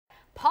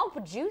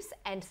Pulp juice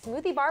and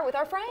smoothie bar with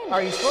our friend.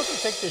 Are you supposed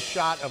to take this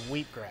shot of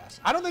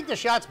wheatgrass? I don't think the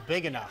shot's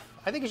big enough.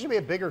 I think it should be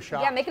a bigger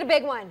shot. Yeah, make it a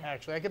big one.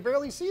 Actually, I could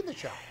barely see the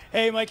shot.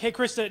 Hey, Mike. Hey,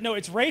 Krista. No,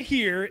 it's right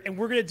here, and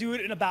we're going to do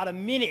it in about a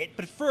minute.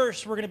 But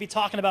first, we're going to be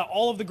talking about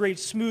all of the great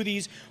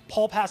smoothies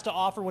Pulp has to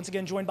offer. Once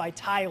again, joined by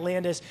Ty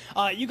Landis.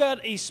 You got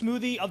a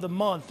smoothie of the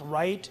month,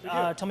 right?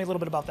 Tell me a little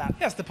bit about that.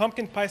 Yes, the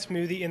pumpkin pie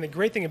smoothie, and the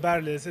great thing about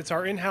it is it's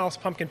our in-house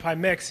pumpkin pie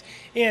mix,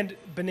 and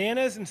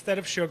bananas instead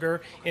of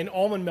sugar, and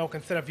almond milk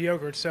instead of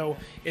yogurt. So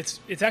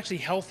it's actually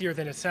healthier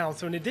than it sounds.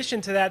 So in addition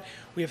to that,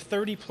 we have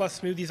 30-plus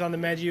smoothies on the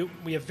menu.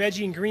 We have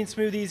veggie and green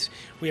smoothies.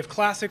 We have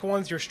classic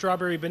ones, your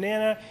strawberry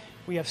banana.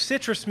 We have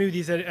citrus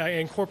smoothies that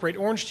incorporate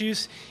orange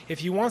juice.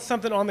 If you want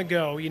something on the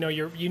go, you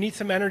need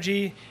some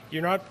energy.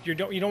 You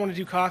don't want to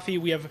do coffee.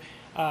 We have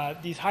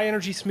these high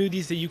energy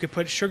smoothies that you could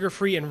put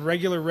sugar-free and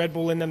regular Red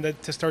Bull in them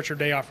to start your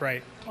day off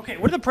right. Okay,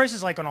 what are the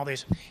prices like on all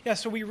these? Yeah,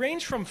 so we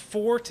range from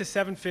 $4 to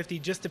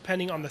 $7.50, just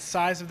depending on the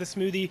size of the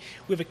smoothie.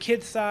 We have a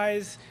kid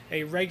size,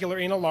 a regular,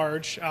 and a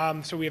large.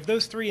 So we have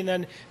those three, and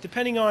then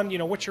depending on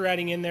what you're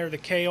adding in there, the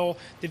kale,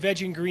 the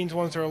veggie and greens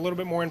ones are a little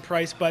bit more in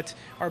price, but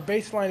our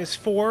baseline is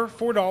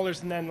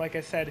 $4, and then like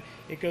I said,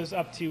 it goes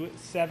up to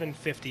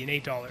 $7.50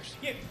 and $8.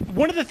 Yeah,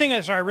 one of the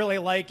things I really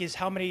like is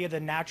how many of the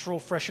natural,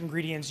 fresh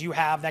ingredients you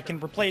have that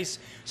can replace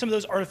some of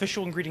those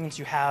artificial ingredients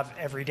you have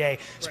every day.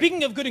 Right.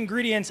 Speaking of good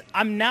ingredients,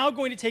 I'm now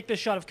going to take this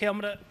shot of kale. I'm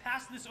going to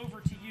pass this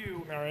over to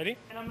you. Alrighty.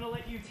 And I'm going to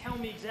let you tell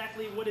me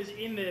exactly what is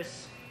in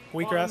this.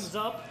 Wheatgrass.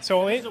 Up.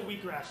 So this is a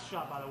wheatgrass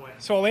shot, by the way.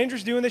 So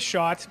Alandra's doing this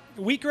shot.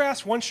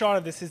 Wheatgrass, one shot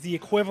of this is the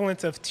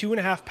equivalent of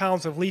 2.5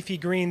 pounds of leafy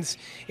greens,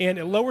 and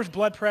it lowers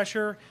blood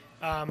pressure,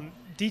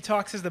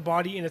 detoxes the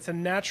body, and it's a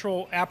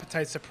natural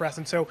appetite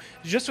suppressant. So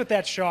just with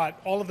that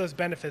shot, all of those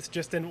benefits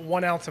just in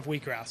 1 ounce of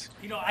wheatgrass.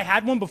 I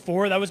had one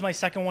before. That was my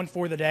second one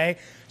for the day.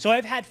 So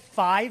I've had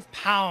 5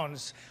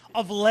 pounds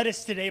of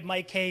lettuce today,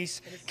 Mike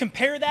Case.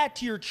 Compare that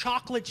to your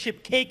chocolate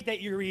chip cake that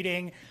you're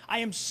eating. I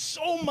am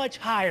so much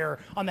higher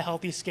on the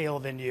healthy scale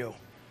than you.